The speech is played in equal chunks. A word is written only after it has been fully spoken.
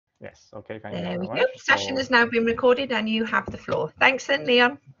Yes. Okay. Thank you There we very go. much. The session has now been recorded and you have the floor. Thanks then,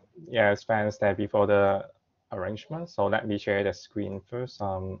 Leon. Yes, thanks Debbie for the arrangement. So let me share the screen first.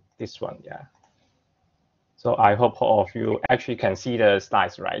 This one, yeah. So I hope all of you actually can see the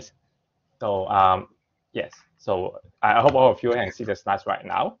slides, right? So yes. So I hope all of you can see the slides right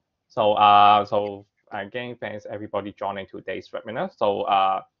now. So so again, thanks everybody joining today's webinar. So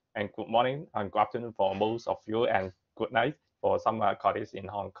and good morning and good afternoon for most of you, and good night for some colleagues in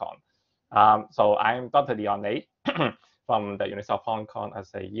Hong Kong. So I'm Dr. Leon Lei from the University of Hong Kong as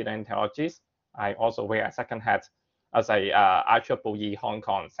a e-learning technologist. I also wear a second hat as a IEEE Hong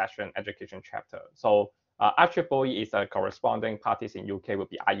Kong session education chapter. So IEEE is a corresponding parties in UK would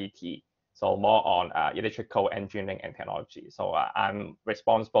be IET. So more on electrical engineering and technology. So I'm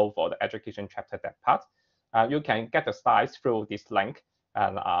responsible for the education chapter that part. You can get the slides through this link,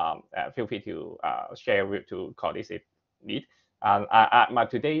 and feel free to share with to colleagues if need. And my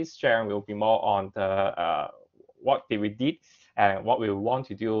today's sharing will be more on the what we did and what we want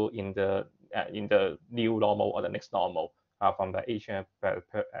to do in the new normal or the next normal from the Asia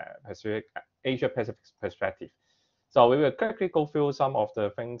Pacific perspective. So we will quickly go through some of the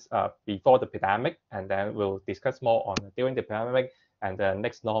things before the pandemic, and then we'll discuss more on during the pandemic and the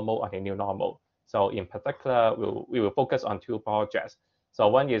next normal or the new normal. So in particular, we will focus on two projects. So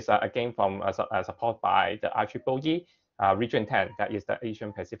one is again from support by the IEEE Region 10, that is the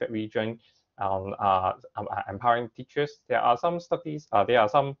Asian Pacific region, empowering teachers. There are some studies, there are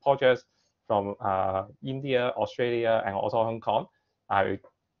some projects from India, Australia, and also Hong Kong. I will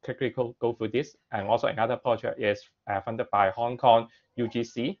quickly go through this. And also another project is funded by Hong Kong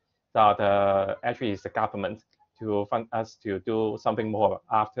UGC. That actually is the government to fund us to do something more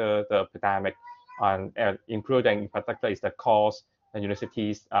after the pandemic, and including in particular is the course and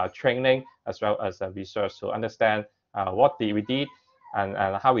universities training as well as research to understand what we did and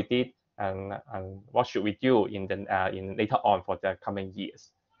how we did and what should we do in later on for the coming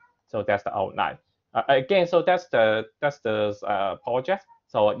years. So that's the outline. Again, so that's the project.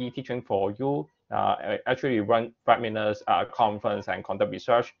 So e-teaching for you actually run webinars, conference, and conduct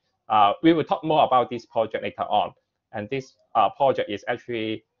research. We will talk more about this project later on. And this project is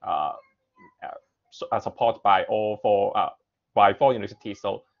actually supported by four universities.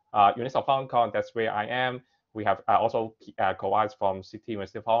 So University of Hong Kong, that's where I am. We have also co-wides from City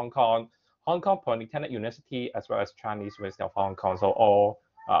University of Hong Kong, Hong Kong Polytechnic University, as well as Chinese University of Hong Kong. So all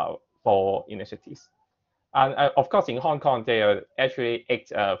four universities. And of course, in Hong Kong, there are actually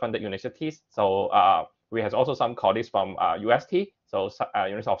 8 funded universities. So we have also some colleagues from UST, so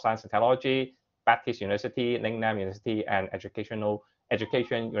University of Science and Technology, Baptist University, Lingnan University, and Education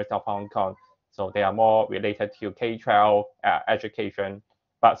University of Hong Kong. So they are more related to K-12 education,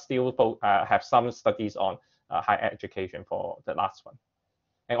 but still have some studies on higher education for the last one.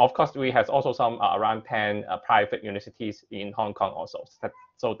 And of course, we have also some around 10 private universities in Hong Kong also.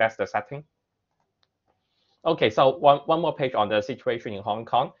 So that's the setting. Okay, so one more page on the situation in Hong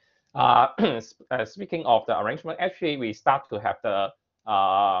Kong. Speaking of the arrangement, actually, we start to have the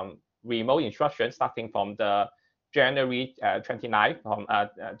remote instruction starting from the January 29th from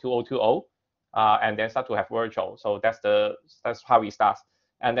 2020, and then start to have virtual. So that's how we start.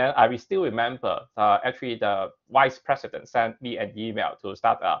 And then I will still remember actually the vice president sent me an email to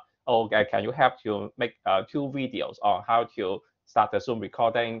start. Okay, can you help to make 2 videos on how to start the Zoom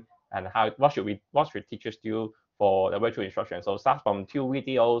recording and what should teachers do for the virtual instruction? So start from 2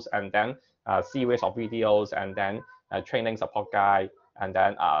 videos and then a series of videos and then a training support guide and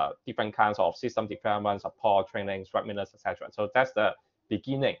then different kinds of system development support trainings, webinars, etc. So that's the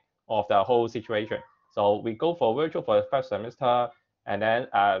beginning of the whole situation. So we go for virtual for the first semester, and then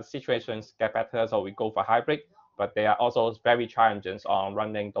situations get better, so we go for hybrid. But there are also very challenges on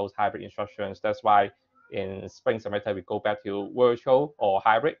running those hybrid instructions. That's why in spring semester we go back to virtual or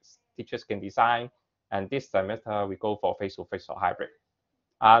hybrid. Teachers can design, and this semester we go for face-to-face or hybrid.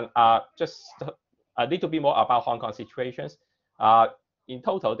 And just a little bit more about Hong Kong situations. In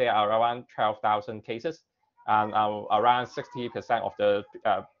total, there are around 12,000 cases, and around 60% of the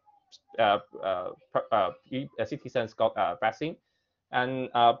citizens got vaccine. And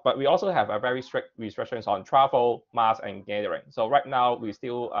but we also have a very strict restrictions on travel, mass, and gathering. So right now we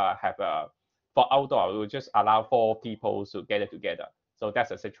still have for outdoor, we will just allow 4 people to gather together. So that's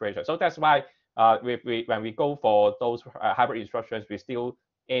the situation. So that's why when we go for those hybrid instructions, we still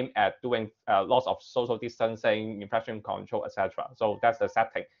aim at doing lots of social distancing, infection control, etc. So that's the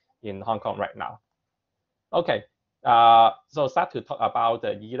setting in Hong Kong right now. Okay, so start to talk about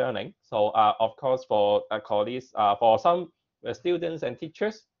the e-learning. So of course, for colleagues, for some students and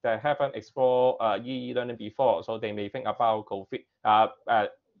teachers that haven't explored e-learning before, so they may think about COVID.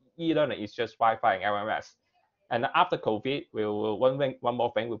 e-learning is just Wi-Fi and LMS. And after COVID, one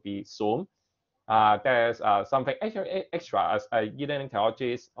more thing will be Zoom. There's something actually extra as e-learning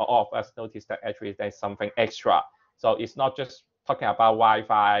technologies. All of us notice that actually there's something extra. So it's not just talking about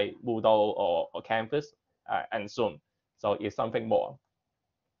Wi-Fi, Moodle, or Campus and Zoom. So it's something more.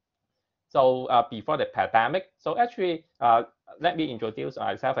 So before the pandemic, so actually, let me introduce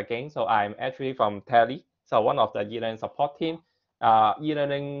myself again. So I'm actually from Tele, so one of the e-learning support team.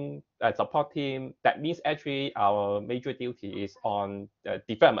 E-learning support team, that means actually our major duty is on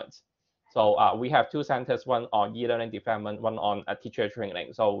development. So we have two centers, one on e-learning development, one on teacher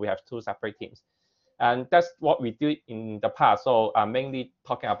training. So we have two separate teams. And that's what we did in the past. So mainly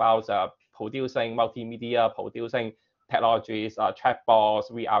talking about producing multimedia, producing technologies,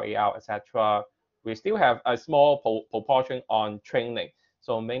 chatbots, VR, AR, etc. We still have a small proportion on training.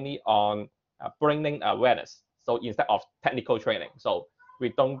 So mainly on bringing awareness. So instead of technical training, so we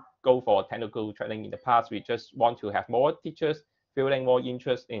don't go for technical training in the past. We just want to have more teachers feeling more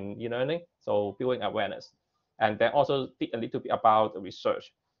interest in e-learning, so building awareness. And then also think a little bit about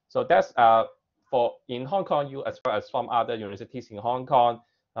research. So that's for in Hong Kong, as well as some other universities in Hong Kong,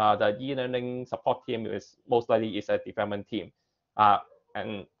 the e-learning support team is most likely is a development team,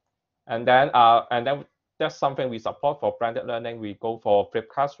 and then that's something we support for blended learning. We go for flipped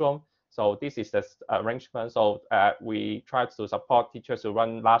classroom. So this is the arrangement. So we try to support teachers to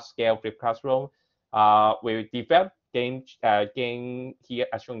run large-scale flipped classroom. We develop game here,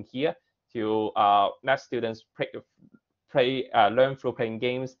 as shown here, to let students learn through playing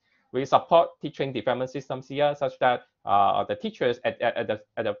games. We support teaching development systems here, such that the teachers at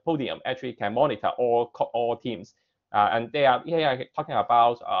the podium actually can monitor all teams. And they are here talking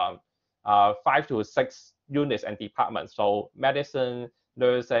about 5 to 6 units and departments. So medicine,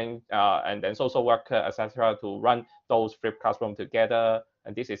 nursing, and then social worker, etc., to run those flipped classroom together.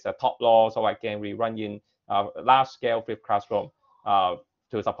 And this is a top law. So again, we run in large scale flipped classroom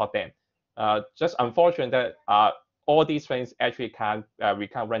to support them. Just unfortunate that all these things actually we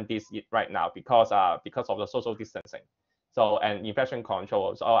can't run this right now because of the social distancing. So and infection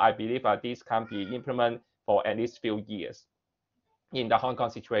control. So I believe this can be implemented for at least few years in the Hong Kong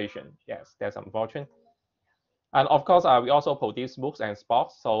situation. Yes, that's unfortunate. And of course, we also produce MOOCs and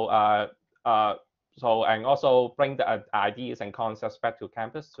sports. So and also bring the ideas and concepts back to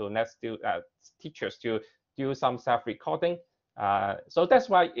campus to let teachers to do some self-recording. So that's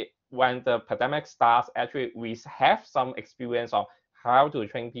why when the pandemic starts, actually we have some experience of how to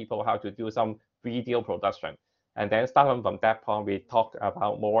train people, how to do some video production. And then starting from that point, we talk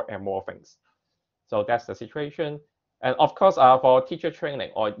about more and more things. So that's the situation. And of course, for teacher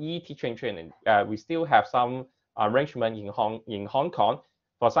training or e-teaching training, we still have some arrangement in Hong Kong.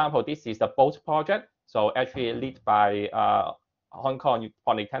 For example, this is the BOAT project. So actually led by Hong Kong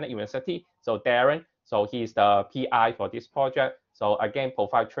Polytechnic University. So Darren, so he's the PI for this project. So again,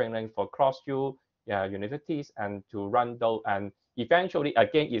 provide training for cross-U universities and to run those. And eventually,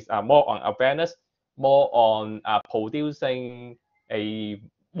 again, is more on awareness, more on producing a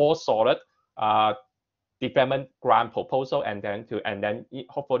more solid development grant proposal, and then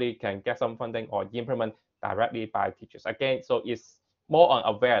hopefully can get some funding or implement directly by teachers. Again, so it's more on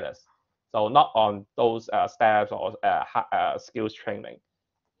awareness, so not on those steps or skills training.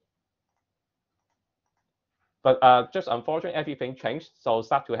 But just unfortunately, everything changed. So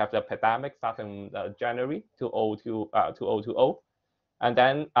start to have the pandemic starting January 2020. And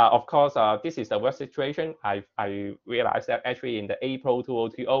then, of course, this is the worst situation. I realized that actually in the April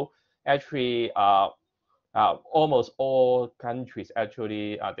 2020, actually almost all countries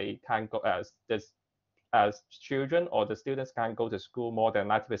actually they can't go as children or the students can't go to school. More than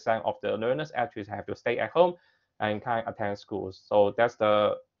 90% of the learners actually have to stay at home and can't attend schools. So that's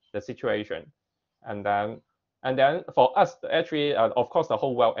the situation. And then for us, actually, of course, the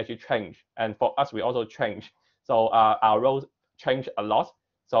whole world actually changed. And for us, we also changed. So our roles changed a lot.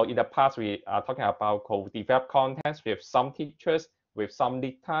 So in the past, we are talking about co-develop contents with some teachers, with some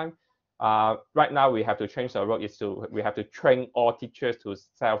lead time. Right now, we have to change the role. We have to train all teachers to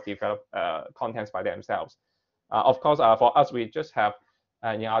self-develop contents by themselves. Of course, for us, we just have,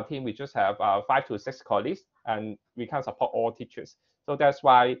 in our team, we just have 5 to 6 colleagues, and we can't support all teachers. So that's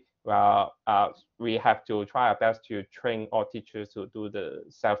why we have to try our best to train all teachers to do the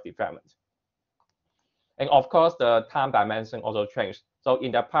self-development. And of course, the time dimension also changed. So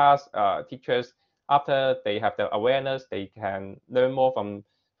in the past, teachers, after they have the awareness, they can learn more from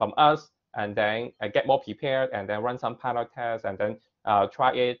us, and then get more prepared, and then run some pilot tests, and then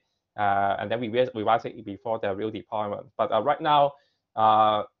try it, and then we revise it before the real deployment. But right now,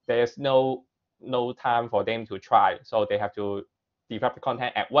 there's no time for them to try. So they have to develop the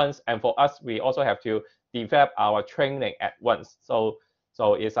content at once, and for us, we also have to develop our training at once. So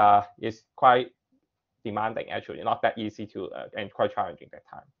it's quite demanding, actually, not that easy to and quite challenging that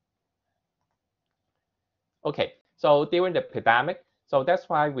time. Okay, so during the pandemic, that's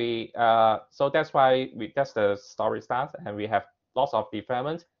the story starts, and we have lots of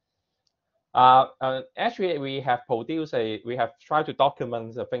development. Actually, we have tried to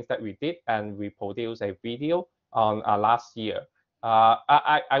document the things that we did, and we produced a video on last year.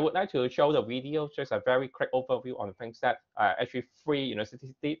 I would like to show the video, just a very quick overview on things that actually 3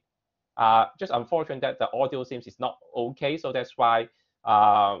 universities did. Just unfortunate that the audio seems is not okay, so that's why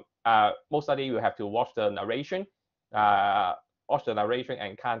mostly you have to watch the narration,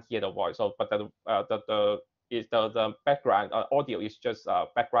 and can't hear the voice. So, but the background audio is just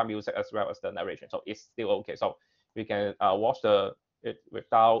background music as well as the narration, so it's still okay. So we can watch it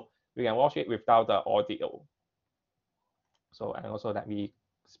without the audio. So, and also let me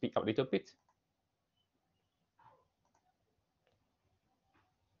speak up a little bit.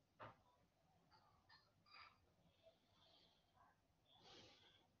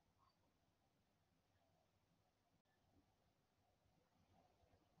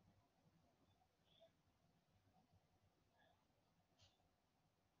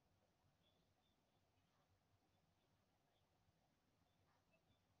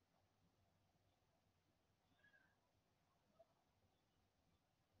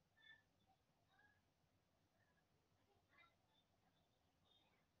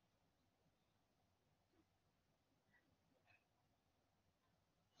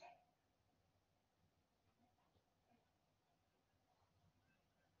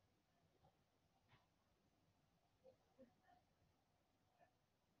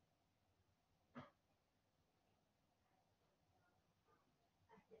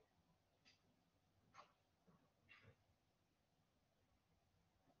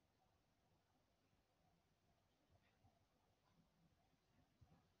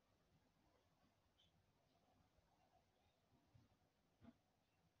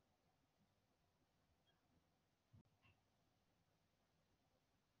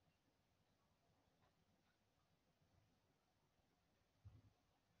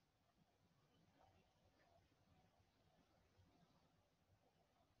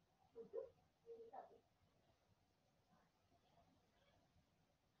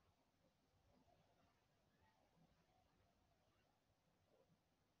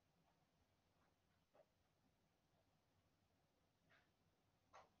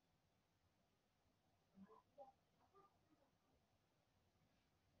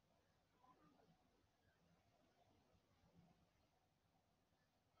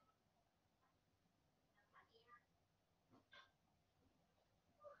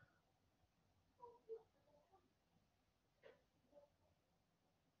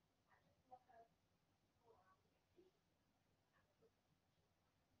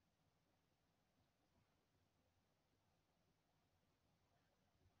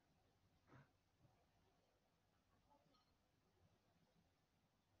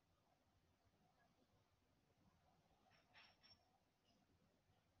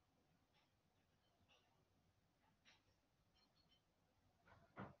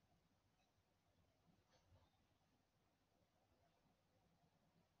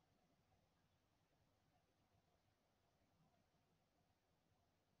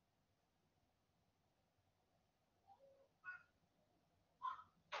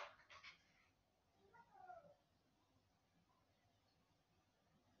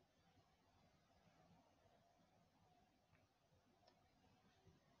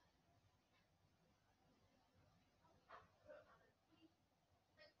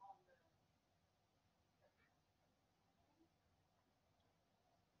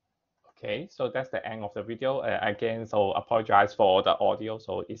 Okay, so that's the end of the video. Again, so apologize for the audio.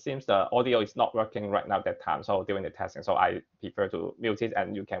 So it seems the audio is not working right now at that time. So during the testing, so I prefer to mute it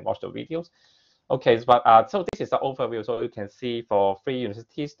and you can watch the videos. Okay, but so this is the overview. So you can see for 3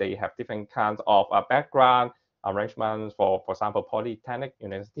 universities, they have different kinds of background arrangements. For example, Polytechnic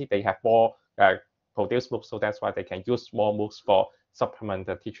University, they have more produced MOOCs, so that's why they can use more MOOCs for supplement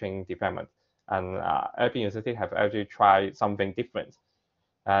the teaching development. And every university have actually tried something different.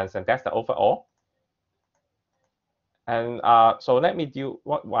 And so that's the overall. And so let me do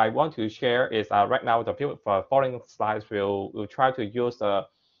what I want to share is right now the following slides will try to use the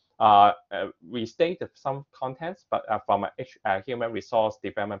restate some contents, but from a human resource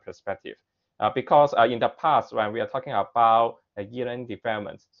development perspective. Because in the past, when we are talking about e-learning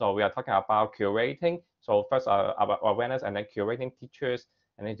development, so we are talking about curating. So first about awareness and then curating teachers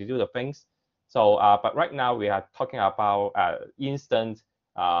and then to do the things. So, but right now we are talking about instant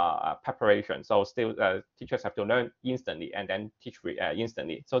preparation. So still teachers have to learn instantly and then teach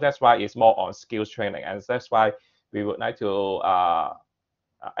instantly. So that's why it's more on skills training, and that's why we would like to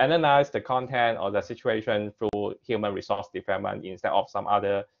analyze the content or the situation through human resource development instead of some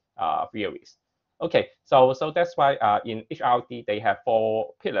other theories. Okay, so that's why in HRD they have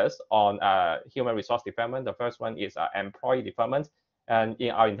 4 pillars on human resource development. The first one is employee development, and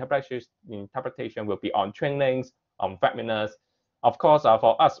in our interpretation will be on trainings, on webinars. Of course,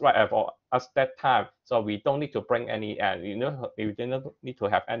 for us, right, for us that time, so we don't need to bring any, we don't need to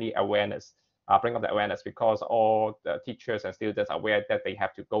have any awareness, bring up the awareness, because all the teachers and students are aware that they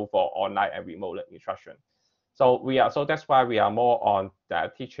have to go for online and remote instruction. So that's why we are more on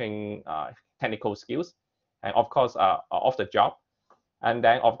teaching technical skills, and of course, off the job. And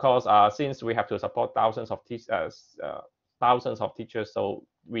then, of course, since we have to support thousands of teachers, so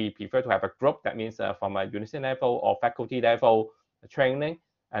we prefer to have a group. That means from a university level or faculty level training,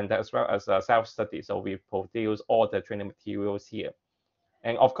 and as well as self-study. So we produce all the training materials here.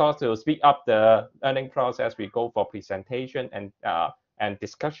 And of course, to speed up the learning process, we go for presentation and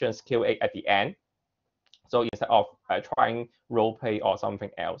discussions Q&A at the end. So instead of trying role play or something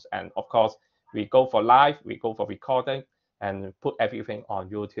else, and of course, we go for live, we go for recording, and put everything on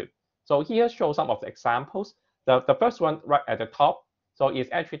YouTube. So here show some of the examples. The first one right at the top, so it's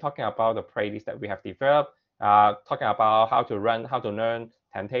actually talking about the playlist that we have developed, talking about how to learn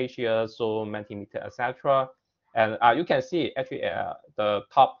Camtasia, Zoom, Mentimeter, etc. And you can see actually the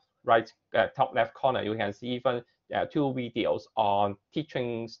top right, top left corner, you can see even 2 videos on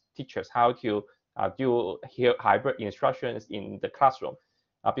teaching teachers how to do hybrid instructions in the classroom.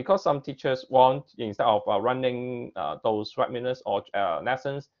 Because some teachers want, instead of running those webinars or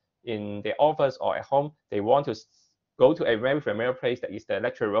lessons in their office or at home, they want to go to a very familiar place, that is the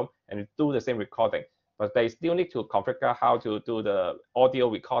lecture room, and do the same recording. But they still need to configure how to do the audio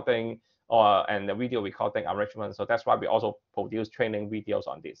recording and the video recording arrangement. So that's why we also produce training videos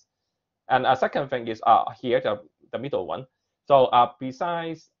on this. And a second thing is here, the middle one. So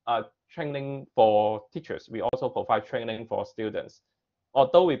besides training for teachers, we also provide training for students.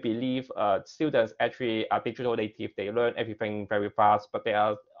 Although we believe students actually are digital native, they learn everything very fast, but there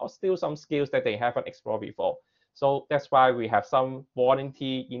are still some skills that they haven't explored before. So that's why we have some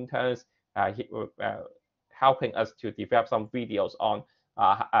volunteer interns helping us to develop some videos on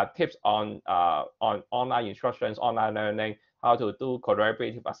tips on online instructions, online learning, how to do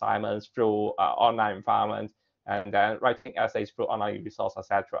collaborative assignments through online environment, and then writing essays through online resources,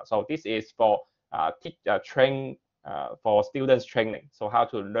 etc. So this is for for students training, so how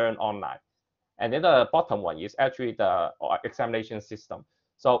to learn online. And then the bottom one is actually the examination system.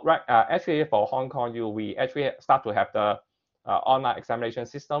 So actually for Hong Kong U, we actually start to have the online examination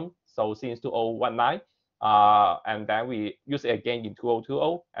system. So since 2019, and then we use it again in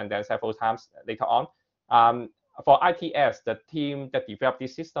 2020, and then several times later on. For ITS, the team that developed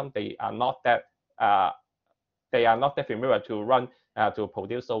this system, they are not that familiar to run to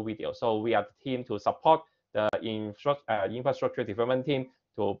produce those videos. So we are the team to support the infrastructure development team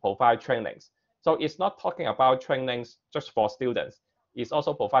to provide trainings. So it's not talking about trainings just for students. It's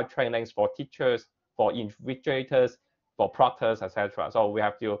also provide trainings for teachers, for invigilators, for proctors, etc. So we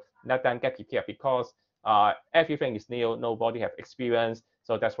have to let them get prepared, because everything is new, nobody have experience.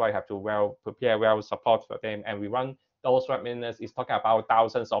 So that's why you have to prepare, support for them. And we run those webinars. It's talking about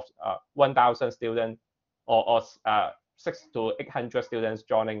thousands of 1,000 students or 600 to 800 students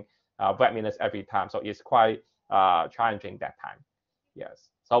joining webinars every time. So it's quite challenging that time. Yes.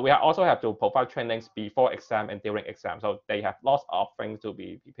 So we also have to provide trainings before exam and during exam. So they have lots of things to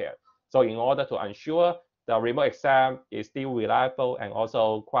be prepared. So in order to ensure the remote exam is still reliable and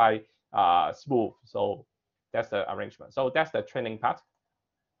also quite smooth. So that's the arrangement. So that's the training part.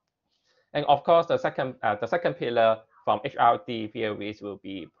 And of course, the second pillar from HRD theories will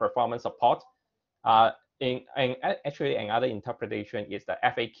be performance support. Actually, another interpretation is the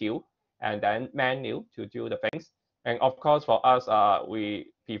FAQ and then menu to do the things. And of course, for us,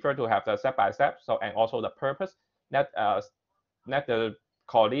 we prefer to have the step-by-step. So, and also the purpose, let the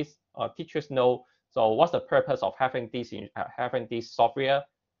colleagues or teachers know. So what's the purpose of having this software,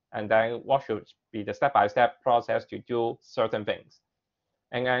 and then what should be the step-by-step process to do certain things.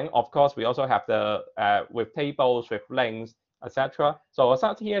 And then, of course, we also have the with tables, with links, etc. So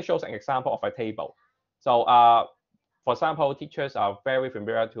here shows an example of a table. So for example, teachers are very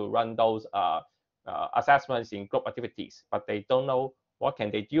familiar to run those assessments in group activities, but they don't know what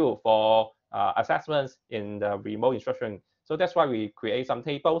can they do for assessments in the remote instruction. So that's why we create some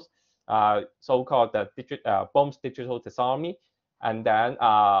tables, so-called the Bohm's digital taxonomy, and then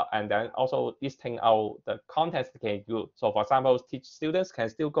also listing out the contents they can do. So for example, students can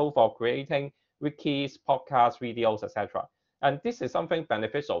still go for creating wikis, podcasts, videos, etc. And this is something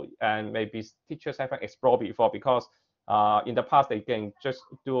beneficial, and maybe teachers haven't explored before, because in the past they can just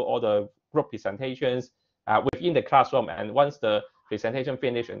do all the group presentations within the classroom, and once the presentation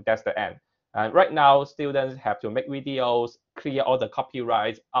finished, and that's the end. And right now, students have to make videos, clear all the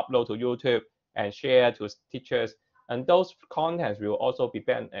copyrights, upload to YouTube, and share to teachers. And those contents will also be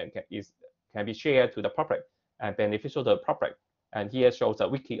can be shared to the public and beneficial to the public. And here shows the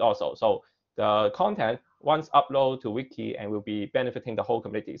wiki also. So the content once upload to wiki and will be benefiting the whole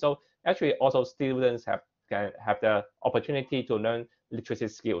community. So actually, also students can have the opportunity to learn literacy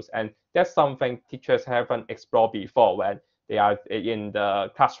skills, and that's something teachers haven't explored before when they are in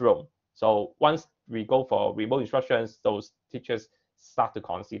the classroom. So once we go for remote instructions, those teachers start to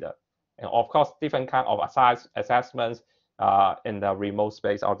consider. And of course, different kind of assessments in the remote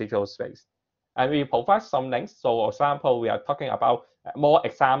space or digital space. And we provide some links. So for example, we are talking about more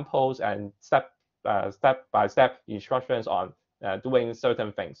examples and step-by-step instructions on doing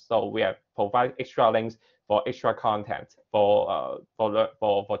certain things. So we have provide extra links for extra content for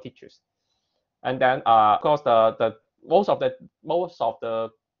teachers. And then of course the most of the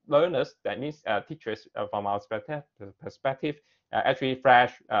learners, that means teachers from our perspective, actually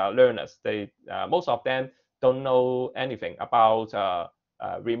fresh learners. They most of them don't know anything about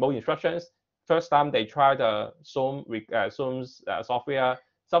remote instructions. First time they try the Zoom's software.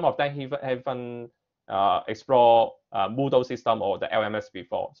 Some of them haven't explore Moodle system or the LMS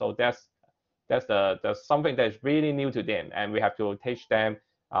before. So that's something that's really new to them, and we have to teach them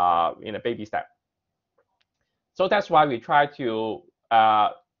in a baby step. So that's why we try to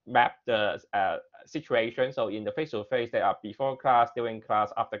map the situation. So in the face-to-face, there are before class, during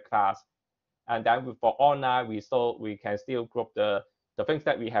class, after class, and then for online, we can still group the things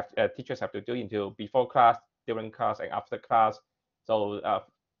that we have teachers have to do into before class, during class, and after class. So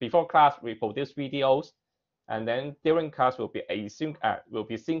before class, we produce videos, and then during class will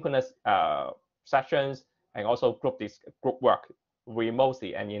be synchronous sessions, and also group work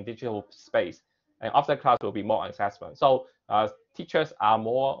remotely and in digital space. And after class will be more assessment. So teachers are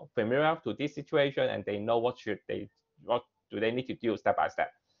more familiar to this situation, and they know what do they need to do step by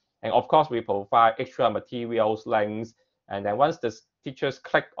step. And of course, we provide extra materials, links, and then once the teachers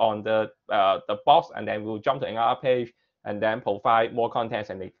click on the box, and then we'll jump to another page, and then provide more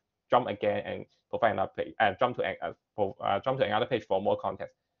contents, and they jump again and provide another page, and jump to another page for more content.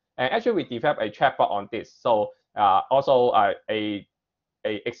 And actually, we developed a chatbot on this. So also a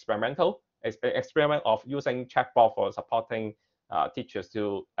experiment of using chatbot for supporting teachers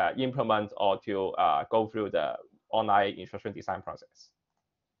to implement or to go through the online instruction design process.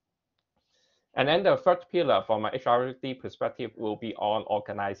 And then the third pillar from an HRD perspective will be on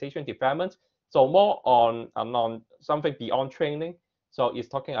organization development. So more on something beyond training. So it's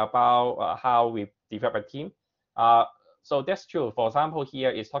talking about how we develop a team. So that's true. For example,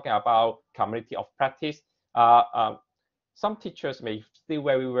 here it's talking about community of practice. Some teachers may still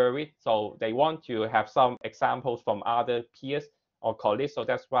very worried, so they want to have some examples from other peers or colleagues. So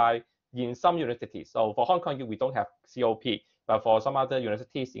that's why in some universities, so for Hong Kong, we don't have COP, but for some other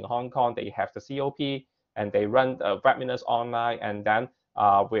universities in Hong Kong, they have the COP, and they run webinars online, and then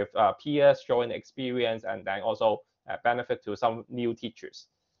with peers showing experience, and then also benefit to some new teachers.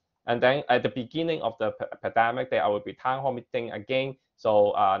 And then at the beginning of the pandemic, there will be town hall meeting again.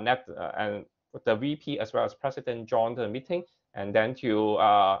 So and the VP as well as president joined the meeting, and then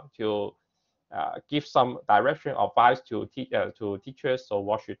to give some direction or advice to teachers. So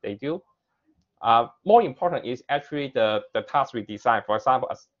what should they do? More important is actually the task we design. For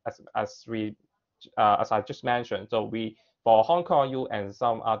example, as I just mentioned, so for Hong Kong U and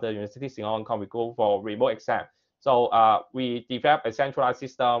some other universities in Hong Kong, we go for remote exam. So we develop a centralized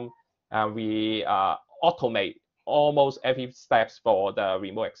system, and we automate almost every steps for the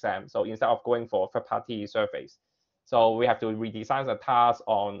remote exam. So instead of going for third-party surveys, so we have to redesign the task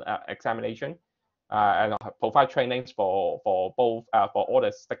on examination and provide trainings for both for all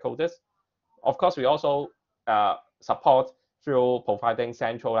the stakeholders. Of course, we also support through providing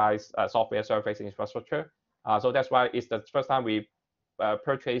centralized software service infrastructure. So that's why it's the first time we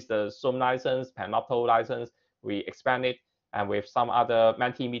purchased the Zoom license, Panopto license. We expand it, and with some other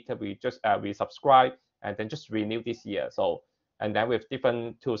Mentimeter, we subscribe and then just renew this year. So, and then with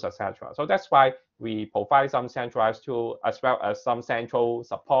different tools, etc. So that's why we provide some centralized tool as well as some central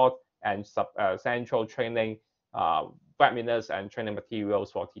support and central training webinars and training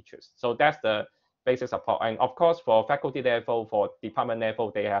materials for teachers. So that's the basic support. And of course, for faculty level, for department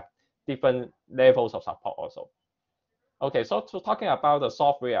level, they have different levels of support also. Okay, so talking about the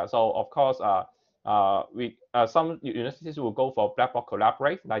software, so of course, some universities will go for Blackboard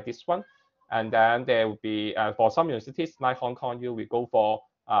Collaborate like this one, and then there will be for some universities like Hong Kong, you will go for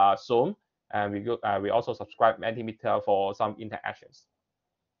Zoom, and we also subscribe Mentimeter for some interactions.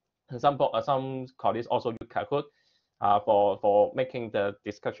 And some colleagues also use Kahoot for making the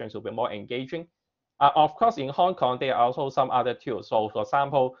discussions will be more engaging. Of course, in Hong Kong, there are also some other tools. So, for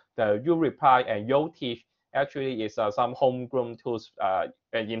example, the YouReply and YoTeach actually is some homegrown tools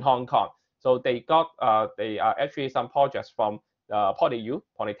in Hong Kong. So they are actually some projects from PolyU,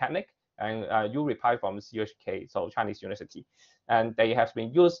 Polytechnic, and YouReply from CHK, so Chinese University, and they have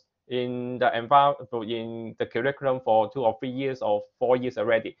been used in the in the curriculum for 2 or 3 years or 4 years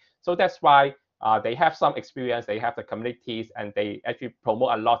already. So that's why they have some experience, they have the communities, and they actually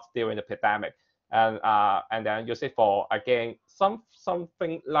promote a lot during the pandemic. And then use it for, again,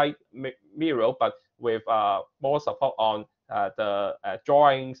 something like Miro, but with more support on the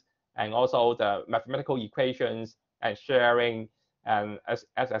drawings and also the mathematical equations and sharing and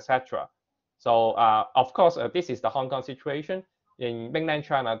etc. So of course, this is the Hong Kong situation. In mainland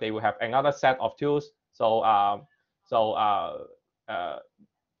China, they will have another set of tools. So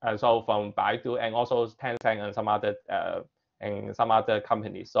so from Baidu and also Tencent and some other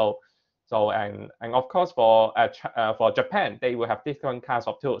companies. And of course for Japan, they will have different kinds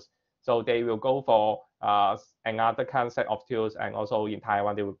of tools. So they will go for another concept of tools, and also in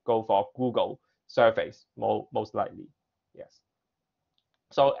Taiwan they will go for Google Surface most likely. Yes.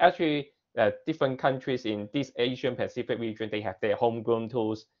 So actually, different countries in this Asian Pacific region, they have their homegrown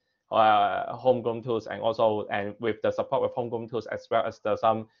tools, and also with the support of homegrown tools, as well as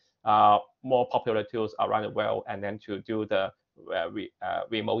some more popular tools around the world, and then to do the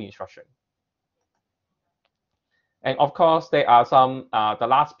remote instruction. And of course, there are some, the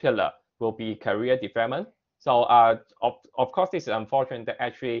last pillar will be career development. So of course, this is unfortunate that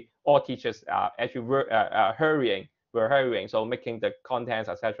actually all teachers are actually we're hurrying, so making the contents,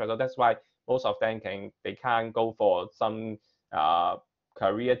 etc. So that's why most of them can't go for some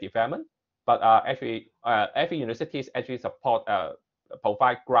career development. But actually, every university actually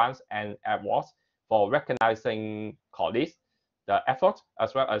provide grants and awards for recognizing colleagues, the effort,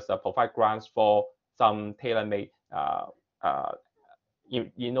 as well as provide grants for some tailor-made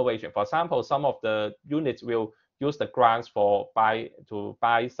innovation. For example, some of the units will use the grants to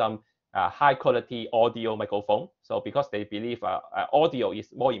buy some high quality audio microphone. So because they believe audio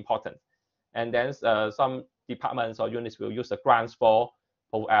is more important. And then some departments or units will use the grants for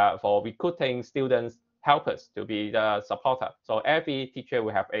recruiting students, helpers to be the supporter. So every teacher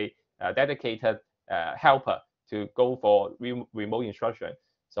will have a dedicated helper to go for remote instruction.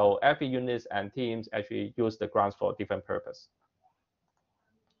 So every units and teams actually use the grants for different purpose.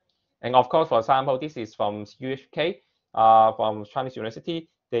 And of course, for example, this is from CHK, from Chinese University.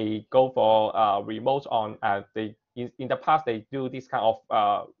 They go for remote on. In the past they do this kind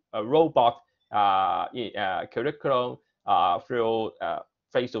of robot curriculum through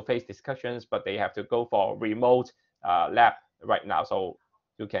face-to-face discussions, but they have to go for remote lab right now. So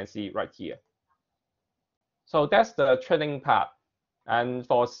you can see right here. So that's the training part. And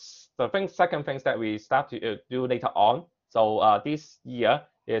for the second things that we start to do later on. So this year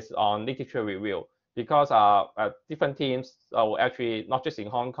is on literature review, because different teams, so actually not just in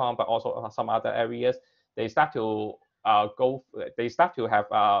Hong Kong, but also some other areas, they start to have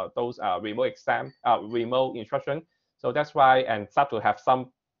those remote instruction. So that's why, and start to have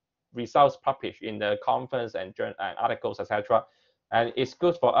some results published in the conference and articles, etc. And it's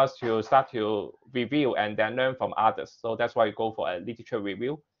good for us to start to review and then learn from others. So that's why we go for a literature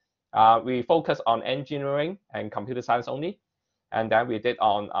review. We focus on engineering and computer science only. And then we did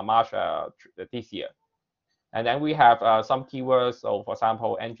on March this year. And then we have some keywords. So for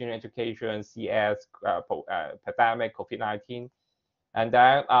example, engineering education, CS, pandemic, COVID-19. And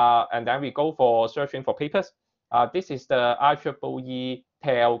then we go for searching for papers. This is the IEEE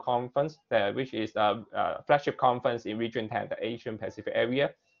TAL conference, which is a flagship conference in Region 10, the Asian Pacific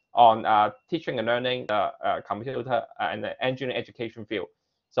area, on teaching and learning the computer and the engineering education field.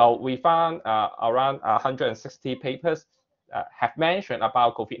 So we found around 160 papers have mentioned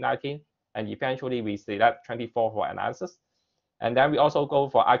about COVID-19, and eventually we select 24 for analysis. And then we also go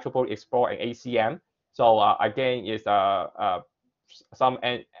for IEEE Explore and ACM. So again, is some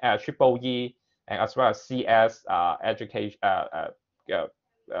EEE and as well as CS education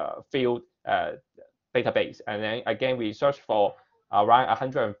field database. And then again, we search for around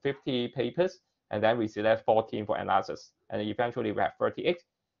 150 papers, and then we select 14 for analysis. And eventually we have 38.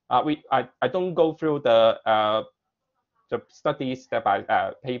 I don't go through the studies step by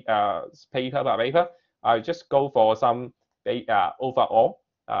paper by paper, I just go for some overall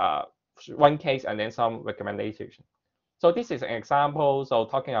one case and then some recommendation. So this is an example. So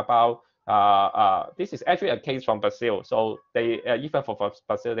talking about this is actually a case from Brazil. So they even for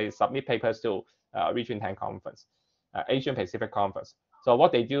Brazil, they submit papers to Region 10 conference, Asian Pacific conference. So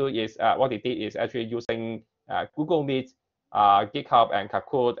what they do is what they did is actually using Google Meet, GitHub, and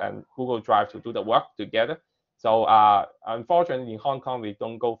Kahoot and Google Drive to do the work together. So unfortunately, in Hong Kong, we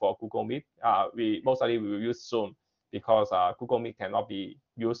don't go for Google Meet. We mostly will use Zoom because Google Meet cannot be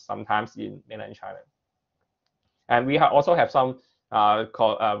used sometimes in mainland China. And we also have some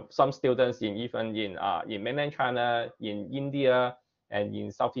students even in mainland China, in India, and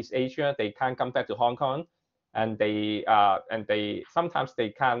in Southeast Asia. They can't come back to Hong Kong, and they sometimes they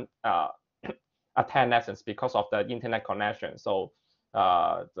can't attend lessons because of the internet connection. So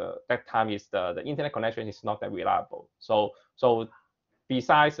that time is the internet connection is not that reliable. So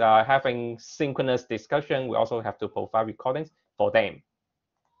besides having synchronous discussion, we also have to provide recordings for them.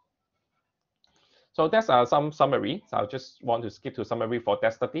 So that's some summary. So I just want to skip to summary for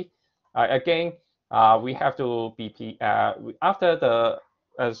that study. Again, we have to be after the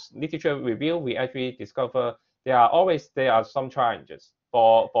literature review, we actually discover there are some challenges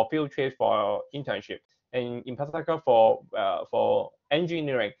for field trip, for internship, and in particular for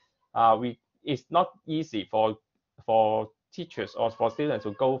engineering. It's not easy for teachers or for students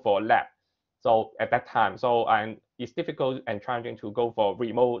to go for lab. So at that time, and it's difficult and challenging to go for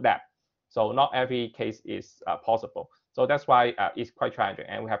remote lab. So not every case is possible. So that's why it's quite challenging,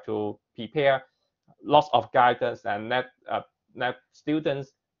 and we have to prepare lots of guidance and let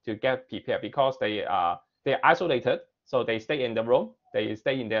students to get prepared because they're isolated. So they stay in the room, they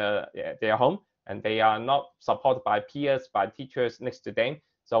stay in their home, and they are not supported by peers, by teachers next to them.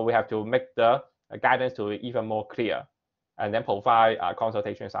 So we have to make the guidance to even more clear, and then provide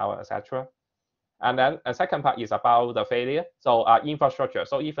consultations hours, etc. And then a second part is about the failure. So infrastructure.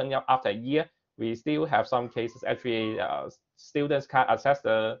 So even after a year, we still have some cases actually students can't access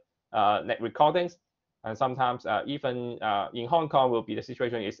the net recordings. And sometimes even in Hong Kong will be the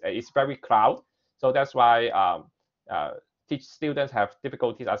situation is very cloud. So that's why students have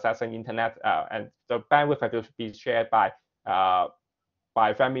difficulties accessing internet, and the bandwidth have to be shared by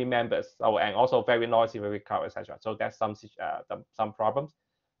family members. So and also very noisy, very crowded, etc. So that's some problems.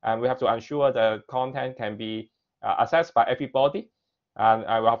 And we have to ensure the content can be accessed by everybody. And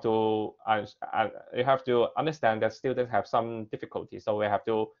you have to understand that students have some difficulties. So we have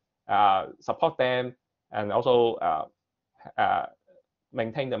to support them and also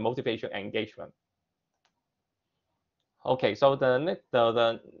maintain the motivation and engagement. Okay, so the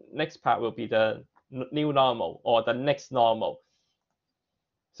next part will be the new normal or the next normal.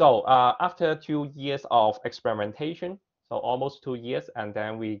 So after 2 years of experimentation, so almost 2 years, and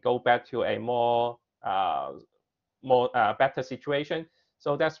then we go back to a more better situation.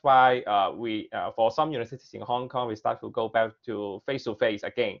 So that's why we for some universities in Hong Kong, we start to go back to face-to-face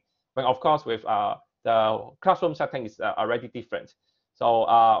again. But of course, with the classroom setting is already different.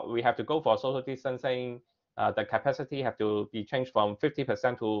 So we have to go for social distancing. The capacity have to be changed from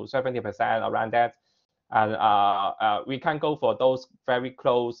 50% to 70% around that. And we can go for those very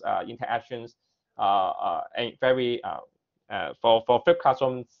close interactions and very for flipped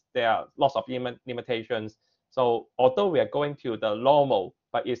classrooms, there are lots of limitations. So although we are going to the normal,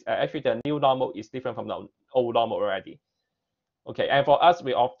 but it's actually the new normal is different from the old normal already. Okay, and for us,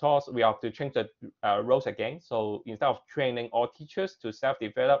 we of course we have to change the roles again. So instead of training all teachers to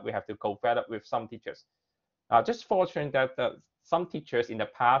self-develop, we have to co-develop with some teachers. Just fortunate that some teachers in the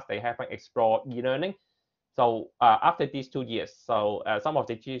past they haven't explored e-learning. So after these 2 years, so some of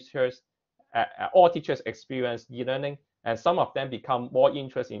the teachers, all teachers experience e-learning, and some of them become more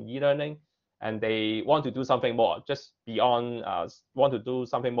interested in e-learning, and they want to do something more, just beyond, want to do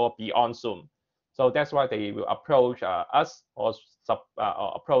something more beyond Zoom. So that's why they will approach us or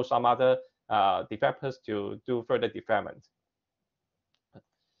approach some other developers to do further development.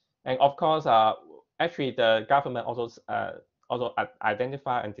 And of course, actually the government also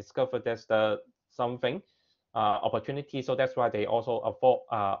identify and discover there's something opportunity. So that's why they also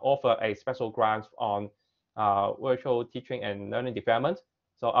offer a special grant on virtual teaching and learning development.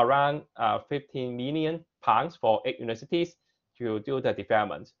 So around 15 million pounds for 8 universities to do the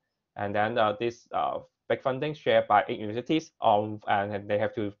development. And then this big funding shared by 8 universities and they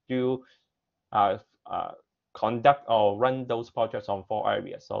have to do conduct or run those projects on 4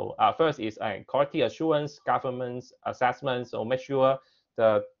 areas. So first is quality assurance, governance assessment, so make sure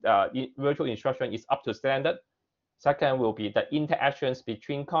the virtual instruction is up to standard. Second will be the interactions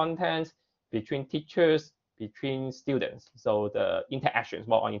between content, between teachers, between students. So the interactions,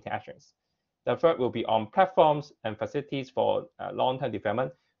 more on interactions. The third will be on platforms and facilities for long-term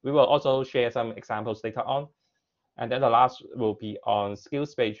development. We will also share some examples later on. And then the last will be on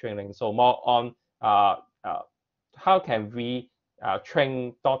skills-based training. So more on how can we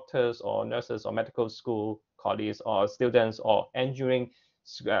train doctors or nurses or medical school colleagues or students or engineering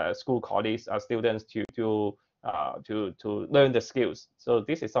school colleagues or students to learn the skills. So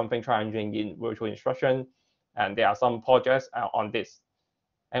this is something challenging in virtual instruction, and there are some projects on this.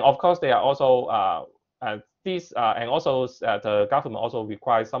 And of course, there are also the government also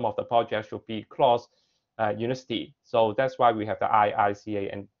requires some of the projects to be cross university. So that's why we have the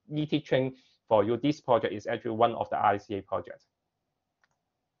ICA, and e-teaching for you. This project is actually one of the ICA projects.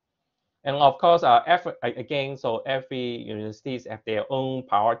 And of course, so every universities have their own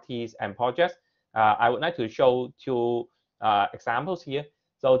priorities and projects. I would like to show two examples here.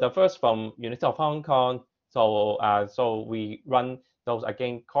 So the first from University of Hong Kong. So we run those,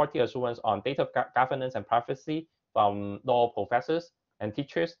 again, quality assurance on data governance and privacy from law professors and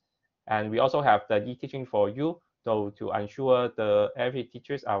teachers. And we also have the e-teaching for you, so to ensure every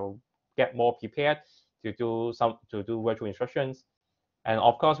teachers get more prepared to do virtual instructions. And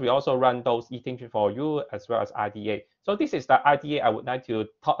of course, we also run those e-teaching for you as well as IDA. So this is the IDA I would like to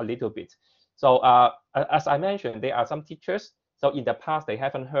talk a little bit. So as I mentioned, there are some teachers. So in the past, they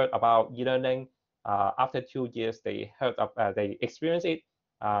haven't heard about e-learning. After 2 years, they experience it,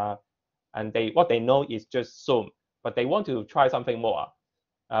 and what they know is just Zoom, but they want to try something more.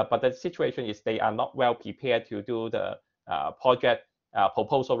 But the situation is they are not well prepared to do the project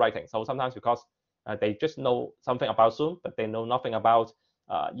proposal writing. So sometimes because they just know something about Zoom, but they know nothing about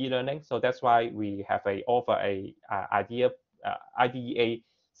e-learning. So that's why we have offer a IDEA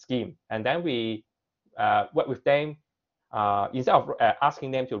scheme, and then we work with them instead of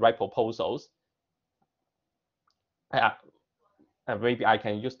asking them to write proposals. Maybe I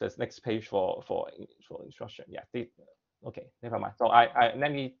can use this next page for instruction. Yeah. Okay, never mind. So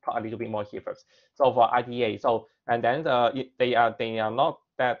let me talk a little bit more here first. So for IDA, and then they are not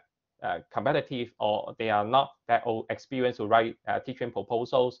that competitive, or they are not that experienced to write teaching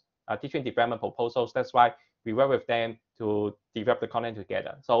proposals, teaching development proposals. That's why we work with them to develop the content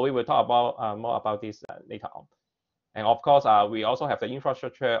together. So we will talk about more about this later on. And of course, we also have the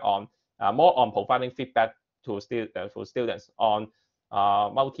infrastructure on more on providing feedback to students on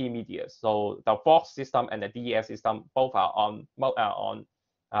multimedia. So the Fox system and the DES system both are on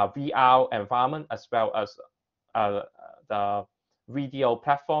VR environment, as well as the video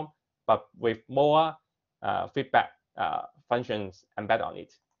platform, but with more feedback functions embedded on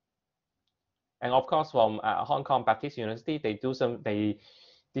it. And of course, from Hong Kong Baptist University, they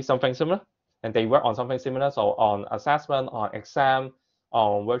did something similar, and they work on something similar. So on assessment, on exam,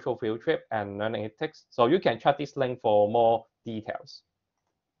 on virtual field trip, and learning ethics. So you can check this link for more details.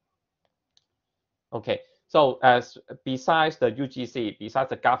 Okay, so besides the UGC, besides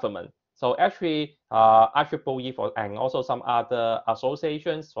the government, so actually IEEE and also some other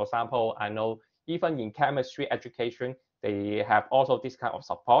associations, for example, I know even in chemistry education, they have also this kind of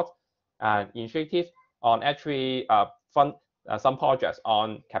support and initiative on actually fund some projects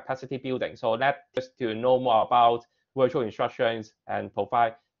on capacity building. So that's just to know more about virtual instructions and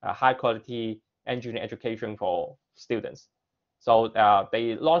provide high quality engineering education for students. So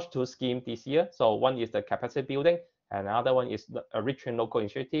they launched 2 schemes this year. So one is the capacity building, and another one is the regional local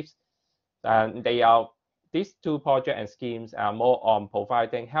initiatives. And these 2 projects and schemes are more on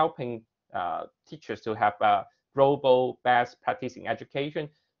helping teachers to have a global best practice in education.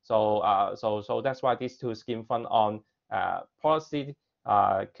 So that's why these 2 schemes fund on policy,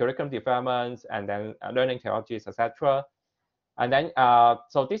 curriculum development, and then learning technologies, etc. And then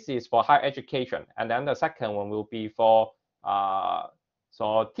so this is for higher education, and then the second one will be for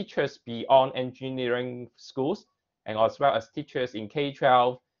teachers beyond engineering schools, and as well as teachers in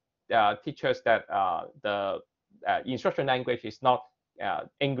K-12, teachers that the instruction language is not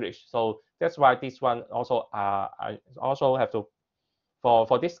English. So that's why this one also also have to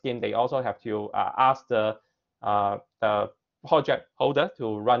for this scheme, they also have to ask the project holder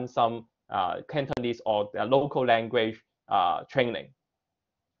to run some Cantonese or the local language training.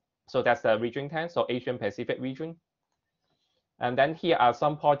 So that's the region 10, so Asian Pacific region. And then here are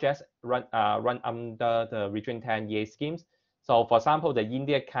some projects run under the region 10 EA schemes. So for example, the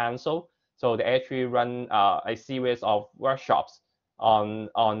India Council, so they actually run a series of workshops on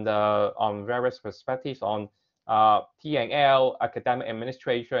various perspectives on T&L, academic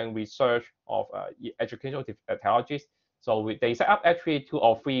administration, research of educational technologies. So they set up actually 2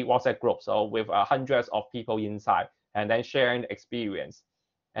 or 3 WhatsApp groups, so with hundreds of people inside, and then sharing the experience.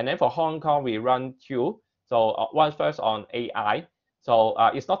 And then for Hong Kong, we run 2. So one first on AI. So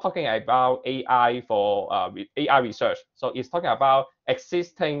it's not talking about AI for AI research. So it's talking about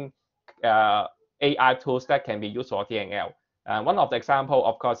existing AI tools that can be used for TNL. And one of the example,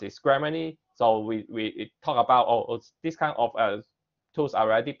 of course, is Grammarly. So we talk about this kind of tools are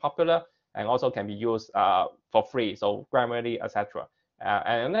already popular and also can be used for free. So Grammarly, etc.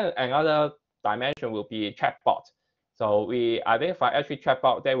 And then another dimension will be chatbot. So we identify actually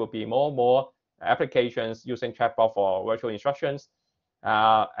chatbot. There will be more applications using chatbot for virtual instructions.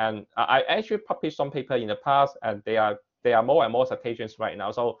 And I actually published some paper in the past, and they are more and more citations right now.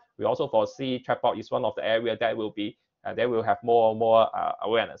 So we also foresee chatbot is one of the areas that will be they will have more and more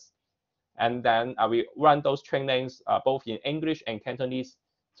awareness. And then we run those trainings both in English and Cantonese,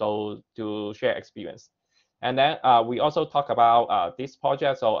 so to share experience. And then we also talk about this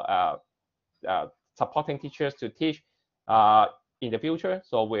project, so supporting teachers to teach in the future.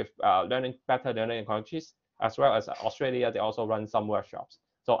 So with better learning technologies, as well as Australia, they also run some workshops.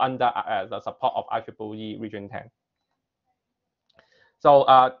 So under the support of IEEE Region 10. So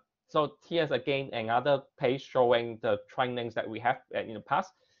here's again another page showing the trainings that we have in the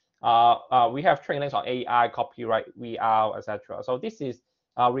past. We have trainings on AI, copyright, VR, etc. So this is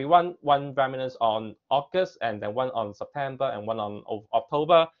we run one webinars on August, and then one on September, and one on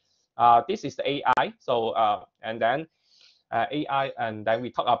October. This is the AI. So and then AI, and then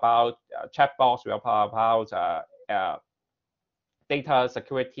we talk about chatbots. We talk about data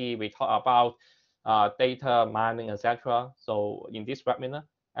security. We talk about data mining, etc. So in this webinar,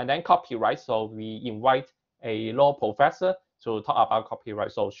 and then copyright. So we invite a law professor to talk about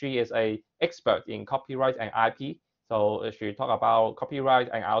copyright. So she is an expert in copyright and IP. So she talk about copyright,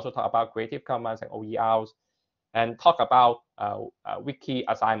 and I also talk about Creative Commons and OERs, and talk about wiki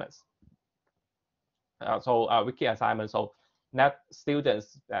assignments. Wiki assignments. So let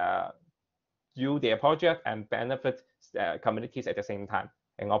students do their project and benefit communities at the same time.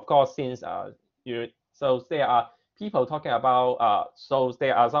 And of course, since so there are people talking about, so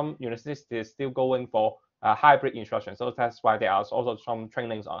there are some universities still going for hybrid instruction. So that's why there are also some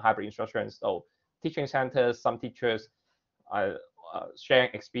trainings on hybrid instruction. So teaching centers, some teachers sharing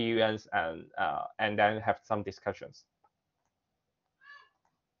experience and then have some discussions.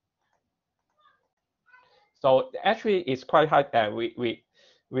 So actually, it's quite hard. We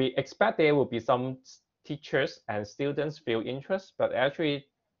expect there will be some teachers and students feel interest, but actually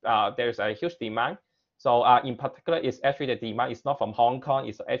there's a huge demand. So in particular, it's actually the demand is not from Hong Kong,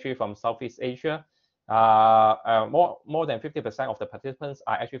 it's actually from Southeast Asia. More than 50% of the participants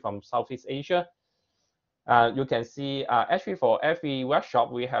are actually from Southeast Asia. You can see actually for every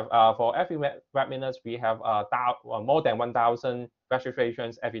workshop we have, for every webinars we have more than 1,000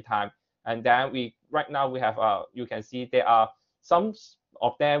 registrations every time. And then right now we have you can see there are some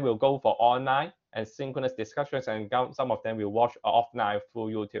of them will go for online and synchronous discussions, and some of them will watch offline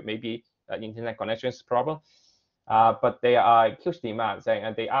through YouTube. Maybe internet connections problem, but they are huge demands,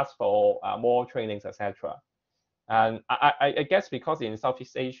 and they ask for more trainings, etc. And I guess because in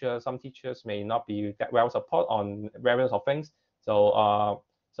Southeast Asia, some teachers may not be that well support on various of things. So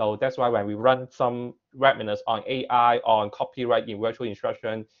so that's why when we run some webinars on AI, on copyright in virtual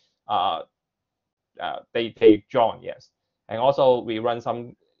instruction, they join, yes. And also we run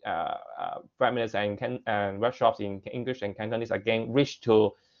some webinars and workshops in English and Cantonese, again reach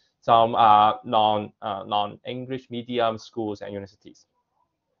to some non-English medium schools and universities.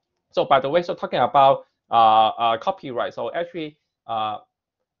 So by the way, so talking about copyright, so actually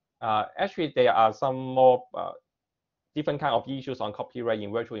there are some more different kind of issues on copyright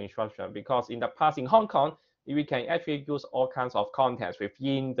in virtual instruction, because in the past in Hong Kong, we can actually use all kinds of contents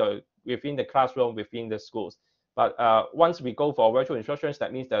within the classroom, within the schools. But once we go for virtual instructions,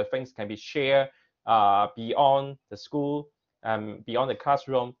 that means that things can be shared beyond the school and beyond the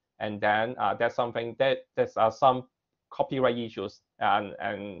classroom, and then that's something there's some copyright issues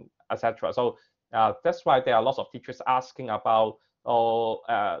and etc. So that's why there are lots of teachers asking about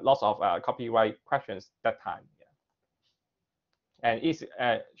lots of copyright questions that time. Yeah. And it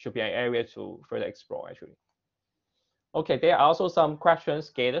should be an area to further explore, actually. Okay, there are also some questions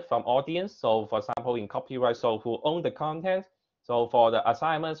gathered from audience. So for example, in copyright, so who own the content? So for the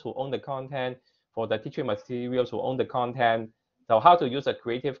assignments, who own the content? For the teaching materials, who own the content? So how to use the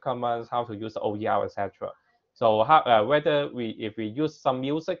Creative Commons, how to use the OER, etc. So how, whether if we use some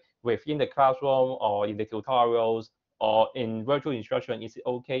music within the classroom or in the tutorials or in virtual instruction, is it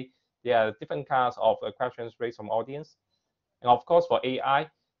okay? There are different kinds of questions raised from audience. And of course, for AI,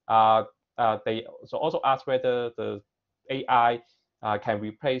 they also ask whether the AI can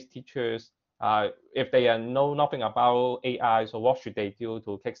replace teachers. If they know nothing about AI, so what should they do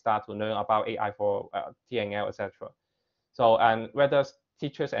to kickstart to learn about AI for TNL, etc. So, and whether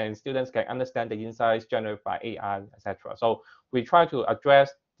teachers and students can understand the insights generated by AI, etc. So we try to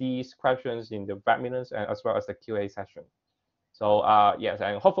address these questions in the webinars and as well as the QA session. So yes,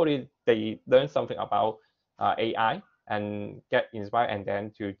 and hopefully they learn something about AI and get inspired and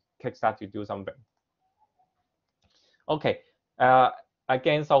then to kickstart to do something. Okay,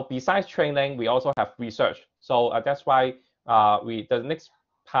 again, so besides training, we also have research. So that's why the next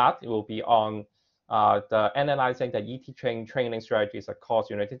part will be on the analyzing the e-teaching training strategies across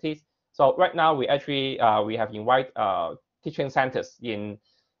universities. So right now we actually we have invited teaching centers in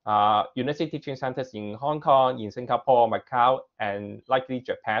university teaching centers in Hong Kong, in Singapore, Macau, and likely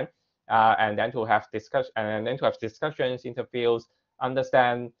Japan, and then to have discussions, interviews,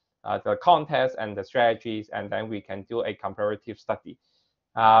 understand the context and the strategies, and then we can do a comparative study.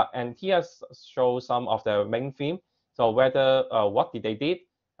 And here shows some of the main theme. So whether what did they did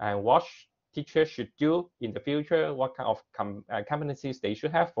and what teachers should do in the future, what kind of competencies they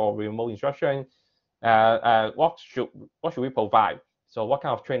should have for remote instruction, what should we provide? So what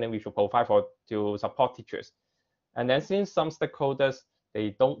kind of training we should provide to support teachers? And then since some stakeholders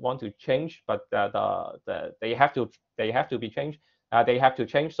they don't want to change, but they have to be changed. They have to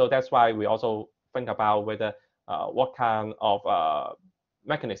change. So that's why we also think about whether what kind of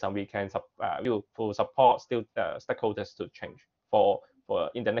mechanism we can use to support still stakeholders to change for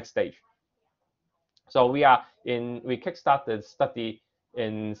in the next stage. So we kickstart the study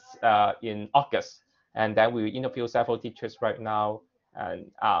in August, and then we interview several teachers right now,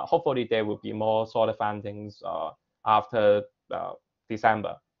 and hopefully there will be more solid findings after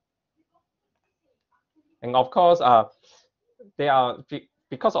December. And of course, they are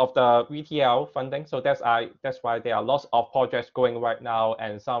because of the VTL funding. So that's why there are lots of projects going right now,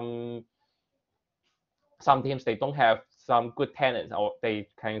 and some teams they don't have some good talents, or they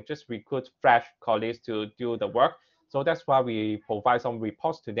can just recruit fresh colleagues to do the work. So that's why we provide some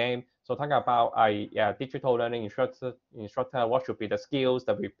reports to them. So talking about a digital learning instructor, what should be the skills,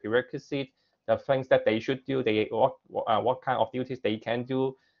 the prerequisites, the things that they should do, what kind of duties they can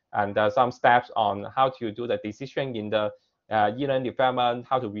do, and some steps on how to do the decision in the e-learning development,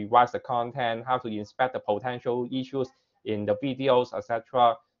 how to revise the content, how to inspect the potential issues in the videos,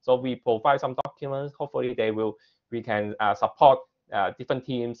 etc. So we provide some documents. Hopefully, we can support different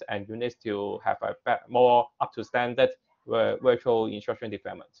teams and units to have a more up to standard virtual instruction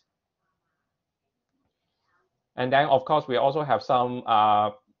development. And then, of course, we also have some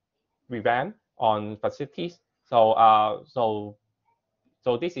revamp on facilities. So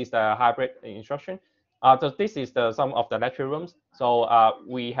this is the hybrid instruction. So this is some of the lecture rooms. So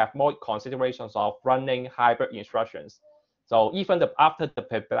we have more considerations of running hybrid instructions. So even after the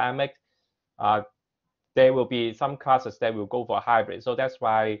pandemic, there will be some classes that will go for hybrid. So that's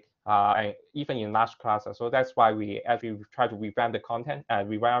why, and even in large classes, so that's why we actually try to revamp the content and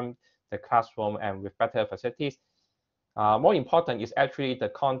revamp the classroom and with better facilities. More important is actually the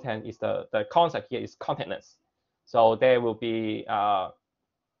content is the concept here is contentness. So there will be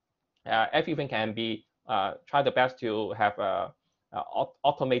everything can be try the best to have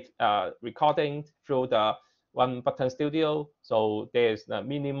automate recording through the one button studio. So there's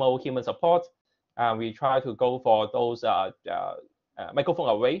minimal human support. We try to go for those microphone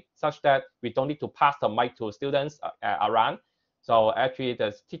array such that we don't need to pass the mic to students around. So actually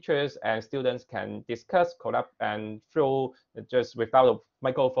the teachers and students can discuss, collab, and through just without a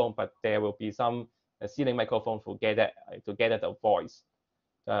microphone, but there will be some ceiling microphone to gather the voice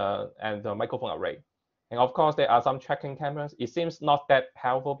and the microphone array. And of course, there are some tracking cameras. It seems not that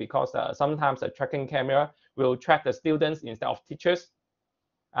helpful because sometimes the tracking camera will track the students instead of teachers.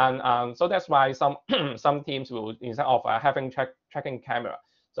 And so that's why some teams will, instead of having tracking camera,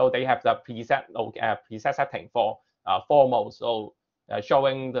 so they have the preset setting for formal. So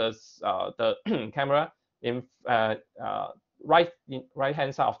showing the camera in right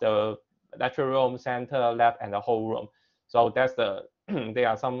hand side of the lecture room, center, left, and the whole room. So that's there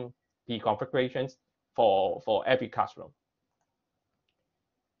are some configurations for every classroom.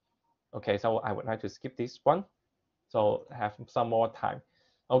 Okay, so I would like to skip this one, so have some more time.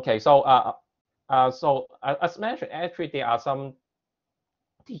 Okay, so as mentioned, actually there are some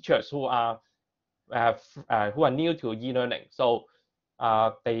teachers who are new to e-learning. So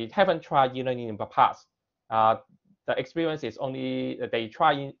they haven't tried e-learning in the past. The experience is only they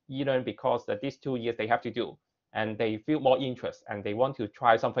try e-learning because these 2 years they have to do, and they feel more interest and they want to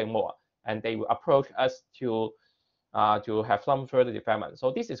try something more, and they will approach us to have some further development.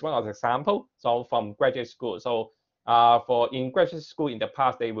 So this is one of the examples. So from graduate school. So in graduate school in the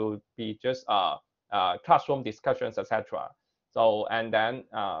past, they will be just classroom discussions, etc. So and then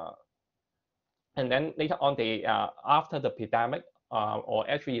And then later on, they after the pandemic, or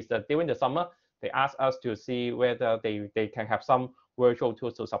actually it's during the summer, they asked us to see whether they can have some virtual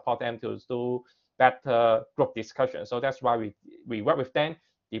tools to support them to do better group discussion. So that's why we work with them,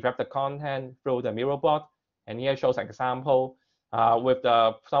 develop the content through the Miro board. And here shows an example with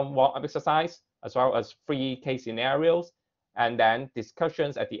some warm-up exercise, as well as 3 case scenarios, and then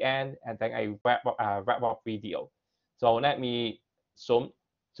discussions at the end, and then a wrap-up video. So let me zoom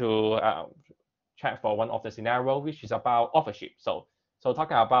to check for one of the scenario, which is about authorship. So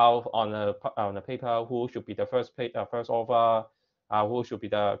talking about on the paper, who should be the first author, who should be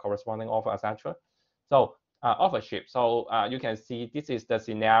the corresponding author, etc. So authorship. So you can see this is the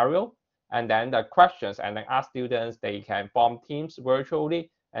scenario, and then the questions, and then ask students, they can form teams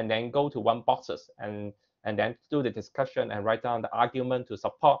virtually, and then go to one boxes, and then do the discussion and write down the argument to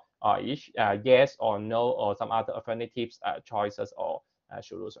support each yes or no, or some other alternatives, choices, or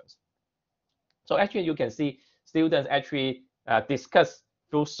solutions. So actually, you can see students actually discuss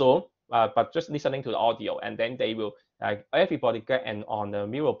through Zoom, but just listening to the audio, and then they will everybody get on the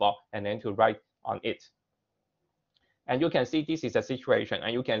Miro board and then to write on it. And you can see this is a situation,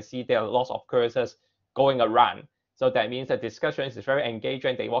 and you can see there are lots of cursors going around. So that means the discussion is very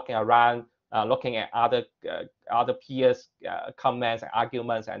engaging. They're walking around, looking at other peers' comments and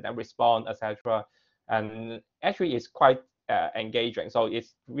arguments, and then respond, etc. And actually, it's quite engaging. So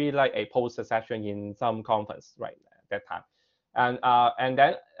it's really like a poster session in some conference right at that time. And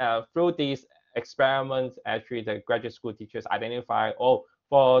then through these experiments, actually the graduate school teachers identify, oh,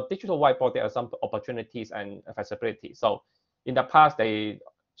 for digital whiteboard, there are some opportunities and flexibility. So in the past, they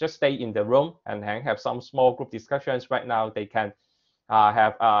just stay in the room and have some small group discussions. Right now, they can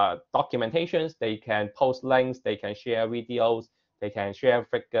have documentations, they can post links, they can share videos, they can share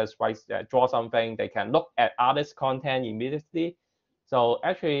figures, draw something, they can look at others' content immediately. So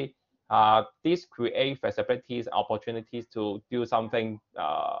actually, these create flexibilities, opportunities to do something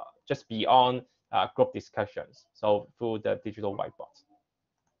just beyond group discussions. So through the digital whiteboards.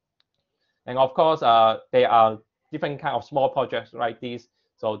 And of course, there are different kind of small projects like this.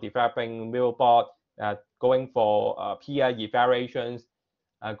 So developing Miro board, going for peer evaluations,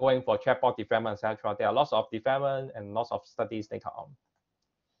 going for chatbot development, etc. There are lots of development and lots of studies later on.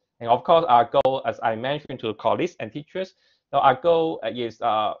 And of course, our goal, as I mentioned to colleagues and teachers, so our goal is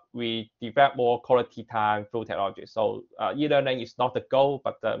we develop more quality time through technology. So e-learning is not the goal,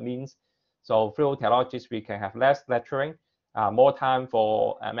 but the means. So through technologies, we can have less lecturing, more time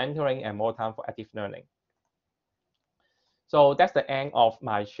for mentoring, and more time for active learning. So that's the end of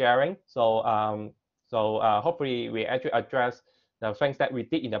my sharing. So hopefully we actually address the things that we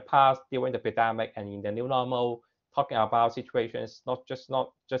did in the past during the pandemic and in the new normal, talking about situations not just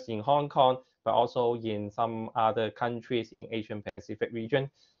in Hong Kong, but also in some other countries in Asian Pacific region.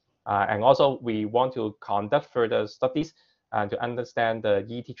 And also we want to conduct further studies to understand the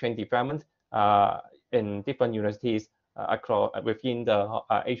e-teaching development in different universities across within the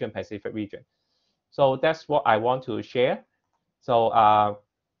Asian Pacific region. So that's what I want to share. So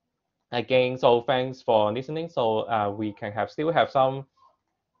again, so thanks for listening. So we can still have some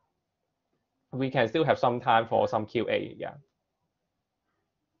time for some QA. Yeah.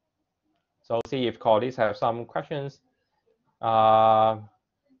 So see if colleagues have some questions.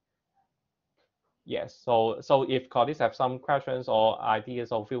 Yes. So if colleagues have some questions or ideas,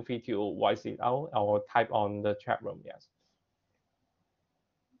 so feel free to voice it out or type on the chat room. Yes.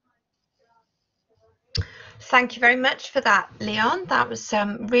 Thank you very much for that, Leon. That was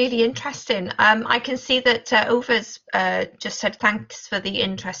really interesting. I can see that Over's just said thanks for the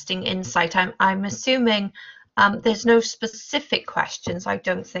interesting insight. I'm assuming there's no specific questions, I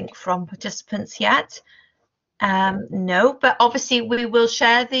don't think, from participants yet. No, but obviously we will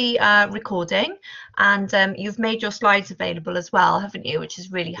share the recording, and you've made your slides available as well, haven't you? Which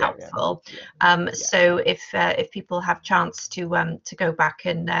is really helpful. So if people have chance to go back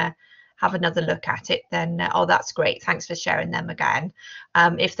and have another look at it, then oh, that's great. Thanks for sharing them again.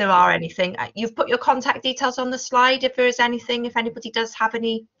 If there are anything, you've put your contact details on the slide. If there is anything, if anybody does have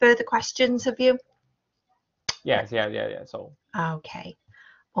any further questions, have you? Yes, yeah. So okay.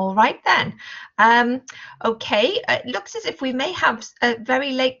 All right then. Okay, it looks as if we may have a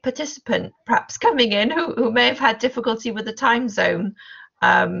very late participant perhaps coming in who may have had difficulty with the time zone.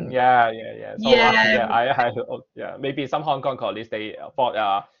 Yeah. So yeah, maybe some Hong Kong colleagues, they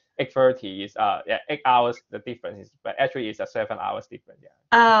thought 8:30 is 8 hours the difference, but actually it's a 7 hours difference. Yeah.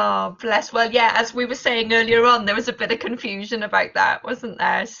 Oh, bless. Well, yeah, as we were saying earlier on, there was a bit of confusion about that, wasn't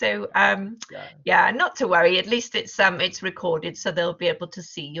there? So yeah, not to worry. At least it's recorded, so they'll be able to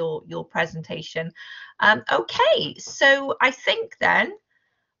see your presentation. Okay, so I think then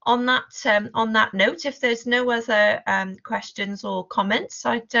on that note, if there's no other questions or comments,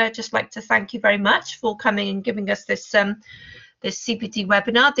 I'd just like to thank you very much for coming and giving us this this CPD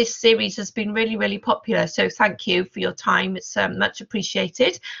webinar. This series has been really, really popular, so thank you for your time. It's much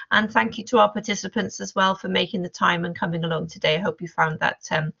appreciated, and thank you to our participants as well for making the time and coming along today. I hope you found that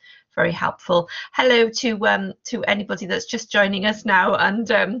very helpful. Hello to anybody that's just joining us now,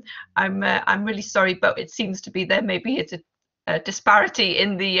 and I'm really sorry, but it seems to be there maybe it's a disparity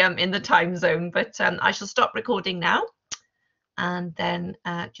in the time zone, but I shall stop recording now and then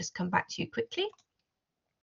just come back to you quickly.